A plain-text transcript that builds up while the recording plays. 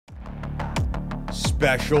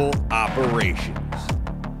Special Operations,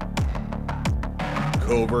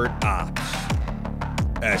 Covert Ops,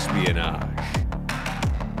 Espionage,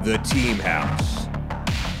 The Team House,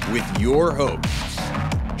 with your hosts,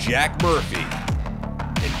 Jack Murphy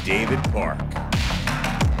and David Park.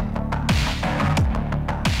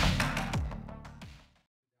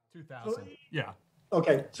 Yeah.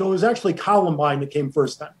 Okay, so it was actually Columbine that came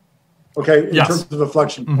first then. Okay, in Yes. terms of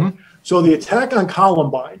inflection point. So the attack on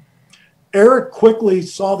Columbine, Erik quickly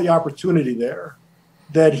saw the opportunity there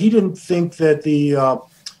that he didn't think that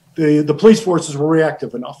the police forces were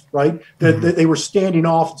reactive enough, right? That they were standing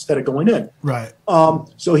off instead of going in. Right.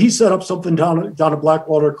 So he set up something down at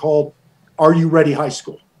Blackwater called Are You Ready High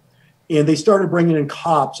School? And they started bringing in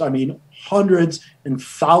cops, I mean, hundreds and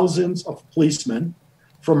thousands of policemen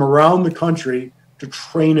from around the country to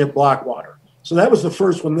train at Blackwater. So that was the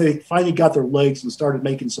first when they finally got their legs and started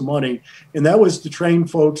making some money. And that was to train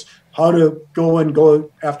folks how to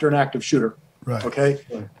go after an active shooter. Right. Okay.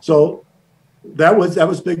 So that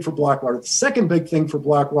was big for Blackwater. The second big thing for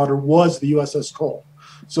Blackwater was the USS Cole.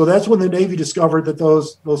 So that's when the Navy discovered that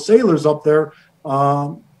those sailors up there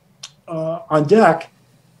on deck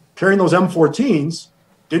carrying those M14s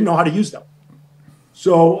didn't know how to use them.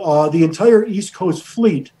 So the entire East Coast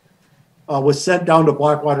fleet was sent down to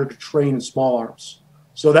Blackwater to train in small arms.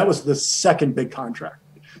 So that was the second big contract.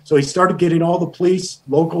 So he started getting all the police,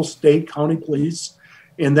 local, state, county police,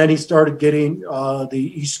 and then he started getting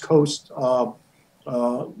the East Coast,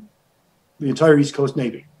 the entire East Coast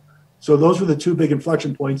Navy. So those were the two big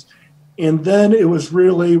inflection points. And then it was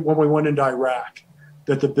really when we went into Iraq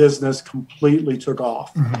that the business completely took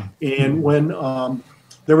off. And when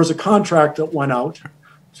there was a contract that went out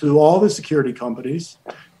to all the security companies,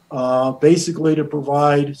 basically to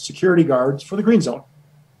provide security guards for the Green Zone.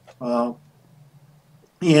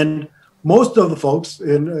 And most of the folks,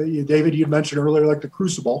 and David, you mentioned earlier, like the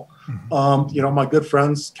Crucible, my good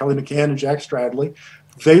friends, Kelly McCann and Jack Stradley,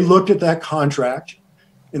 they looked at that contract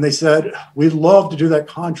and they said, we'd love to do that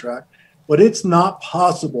contract, but it's not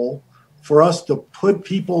possible for us to put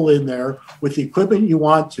people in there with the equipment you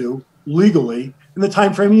want to legally in the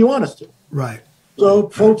time frame you want us to. Right. So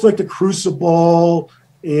folks like the Crucible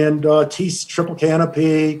and Triple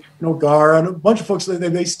Canopy, Gar, and a bunch of folks, they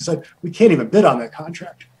basically said, we can't even bid on that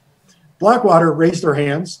contract. Blackwater raised their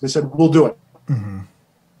hands. They said, we'll do it.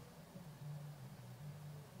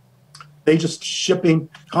 They just shipping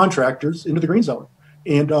contractors into the Green Zone.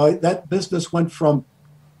 And that business went from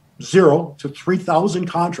 0 to 3,000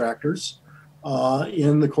 contractors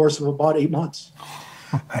in the course of about 8 months.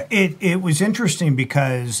 It was interesting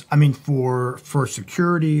because, I mean, for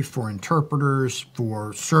security, for interpreters,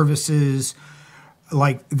 for services,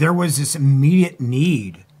 like there was this immediate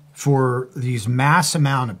need for these mass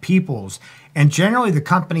amount of peoples. And generally the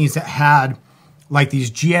companies that had like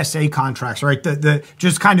these GSA contracts, right, the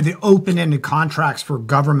just kind of the open-ended contracts for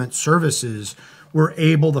government services were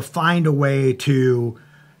able to find a way to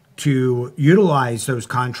utilize those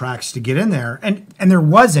contracts to get in there. And there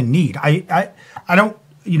was a need. I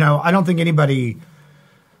don't think anybody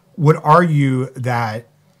would argue that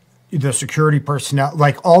the security personnel,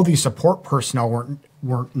 like all these support personnel,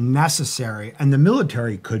 weren't necessary, and the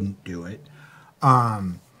military couldn't do it.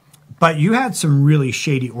 But you had some really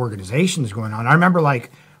shady organizations going on. I remember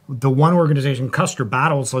like the one organization, Custer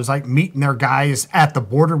Battles, was like meeting their guys at the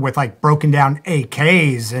border with like broken down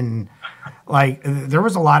AKs, and like there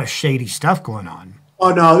was a lot of shady stuff going on.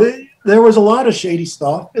 Oh no, there was a lot of shady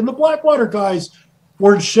stuff, and the Blackwater guys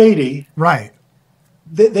weren't shady. Right.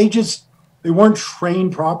 They weren't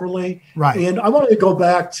trained properly. Right. And I wanted to go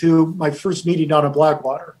back to my first meeting down at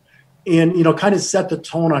Blackwater and, kind of set the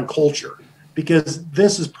tone on culture, because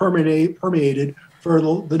this is permeated for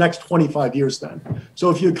the next 25 years then. So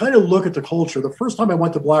if you kind of look at the culture, the first time I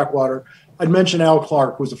went to Blackwater, I'd mentioned Al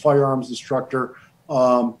Clark, who was a firearms instructor,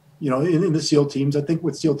 in the SEAL teams, I think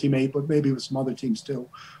with SEAL Team 8, but maybe with some other teams too.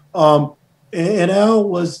 And Al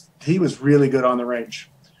was really good on the range.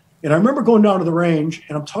 And I remember going down to the range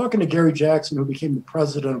and I'm talking to Gary Jackson, who became the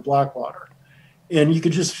president of Blackwater. And you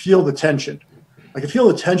could just feel the tension. I could feel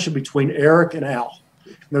the tension between Erik and Al.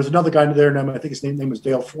 And there's another guy there, and I think his name was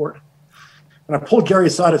Dale Ford. And I pulled Gary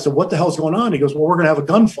aside. I said, what the hell's going on? He goes, well, we're going to have a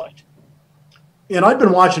gunfight. And I'd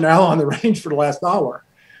been watching Al on the range for the last hour.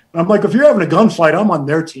 And I'm like, if you're having a gunfight, I'm on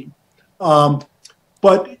their team. But,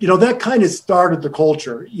 that kind of started the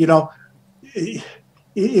culture.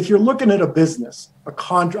 If you're looking at a business, a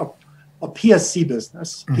PSC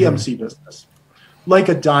business, PMC business, like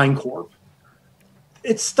a DynCorp,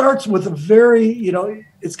 it starts with a very,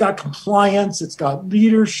 it's got compliance, it's got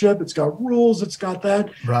leadership, it's got rules, it's got that.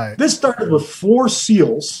 Right. This started with 4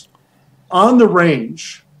 SEALs on the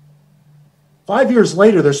range. 5 years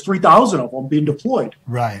later, there's 3,000 of them being deployed.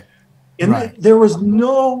 Right. And right. there was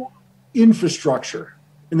no infrastructure,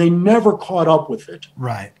 and they never caught up with it.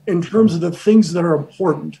 Right. In terms of the things that are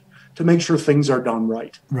important to make sure things are done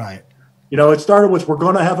right. Right. You know, it started with, we're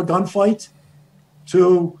going to have a gunfight,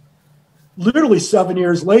 to literally 7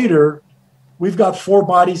 years later, we've got 4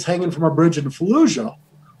 bodies hanging from a bridge in Fallujah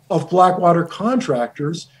of Blackwater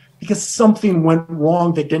contractors because something went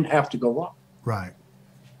wrong that didn't have to go wrong. Right.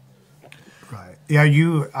 Right. Yeah,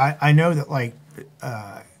 I know that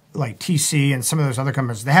like TC and some of those other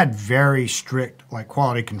companies, they had very strict like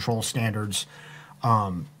quality control standards.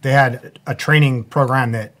 They had a training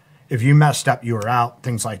program that if you messed up, you were out,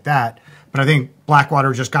 things like that. But I think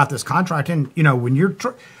Blackwater just got this contract, and you know, when you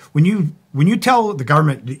tell the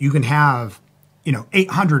government that you can have, you know,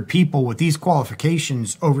 800 people with these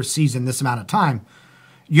qualifications overseas in this amount of time,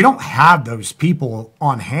 you don't have those people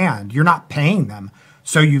on hand. You're not paying them,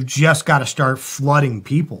 so you've just got to start flooding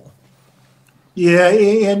people. Yeah,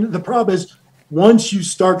 and the problem is, once you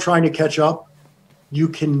start trying to catch up, you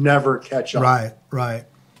can never catch up. Right, right.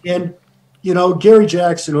 And, you know, Gary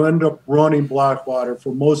Jackson, who ended up running Blackwater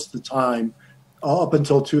for most of the time up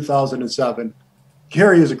until 2007,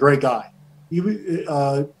 Gary is a great guy. He,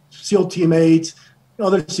 SEAL Team 8,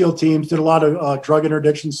 other SEAL teams, did a lot of drug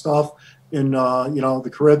interdiction stuff in, you know, the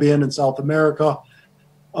Caribbean and South America.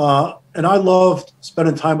 And I loved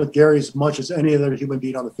spending time with Gary as much as any other human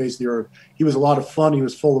being on the face of the earth. He was a lot of fun. He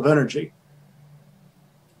was full of energy.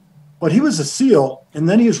 But he was a SEAL, and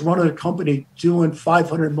then he was running a company doing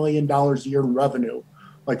 $500 million a year in revenue,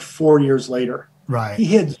 like 4 years later. Right. He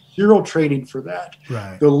had zero training for that.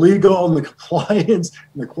 Right. The legal and the compliance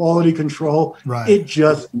and the quality control, right. It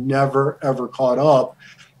just never, ever caught up.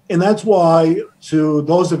 And that's why, to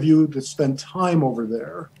those of you that spend time over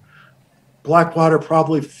there, Blackwater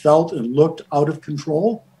probably felt and looked out of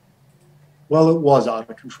control. Well, it was out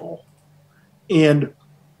of control. And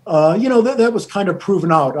you know, that was kind of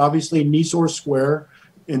proven out, obviously, in Nisour Square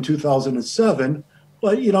in 2007.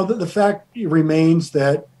 But, you know, the fact remains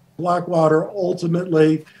that Blackwater,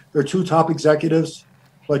 ultimately, their 2 top executives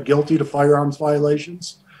pled guilty to firearms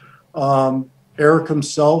violations. Erik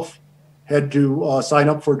himself had to sign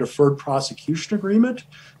up for a deferred prosecution agreement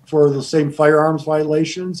for the same firearms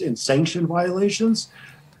violations and sanction violations.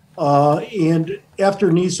 And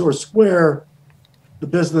after Nisour Square, the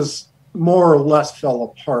business more or less fell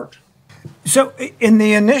apart. So in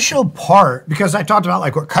the initial part, because I talked about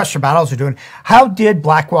like what Custer Battles are doing, how did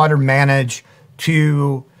Blackwater manage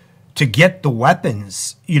to get the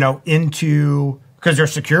weapons, you know, into, because they're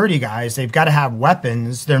security guys, they've got to have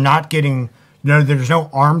weapons. They're not getting, you know, there's no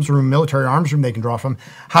arms room, military arms room they can draw from.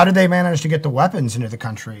 How did they manage to get the weapons into the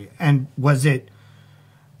country? And was it,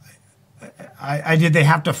 did they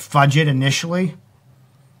have to fudge it initially?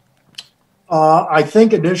 I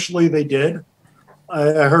think initially they did.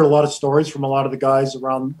 I heard a lot of stories from a lot of the guys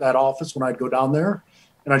around that office when I'd go down there,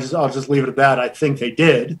 and I'll just leave it at that. I think they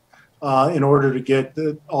did in order to get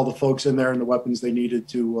all the folks in there and the weapons they needed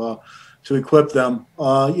to equip them.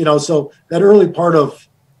 You know, so that early part of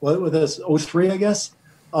what was this 03, I guess.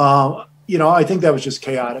 You know, I think that was just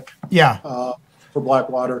chaotic. Yeah. For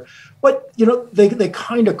Blackwater. But, you know, they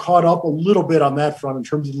kind of caught up a little bit on that front in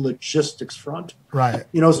terms of the logistics front. Right.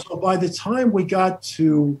 You know, so by the time we got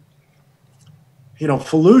to, you know,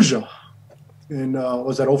 Fallujah in,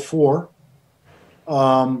 was that 04?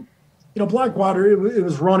 You know, Blackwater, it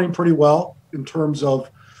was running pretty well in terms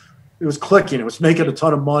of, it was clicking. It was making a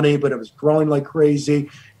ton of money, but it was growing like crazy.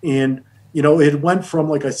 And, you know, it went from,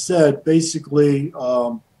 like I said, basically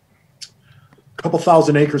a couple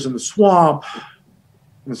thousand acres in the swamp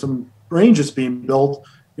and some ranges being built.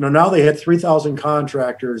 You know, now they had 3,000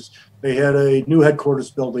 contractors. They had a new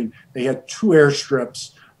headquarters building. They had 2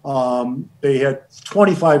 airstrips. They had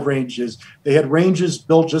 25 ranges. They had ranges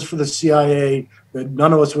built just for the CIA that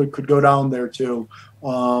none of us could go down there to.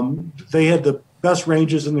 They had the best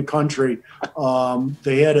ranges in the country.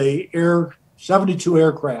 They had 72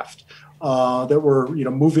 aircraft that were, you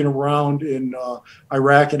know, moving around in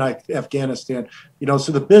Iraq and Afghanistan. You know,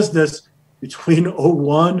 so the business between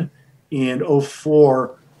 01 and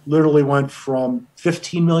 04 literally went from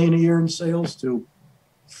 15 million a year in sales to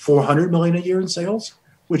 400 million a year in sales,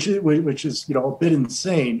 which is, you know, a bit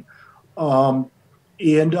insane. And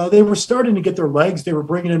they were starting to get their legs. They were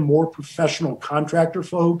bringing in more professional contractor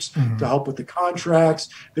folks to help with the contracts.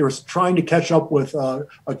 They were trying to catch up with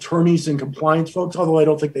attorneys and compliance folks, although I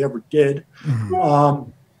don't think they ever did.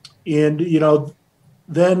 And, you know,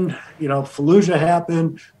 then, Fallujah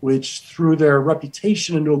happened, which threw their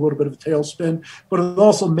reputation into a little bit of a tailspin, but it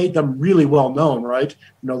also made them really well known, right?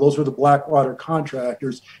 Those were the Blackwater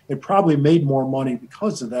contractors. They probably made more money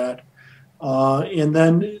because of that. And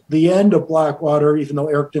then the end of Blackwater, even though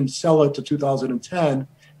Erik didn't sell it to 2010,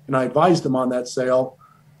 and I advised him on that sale,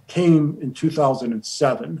 came in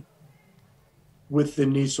 2007 with the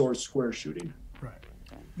Nisour Square shooting. Right.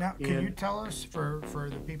 Now, can you tell us, for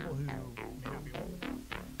the people who may not be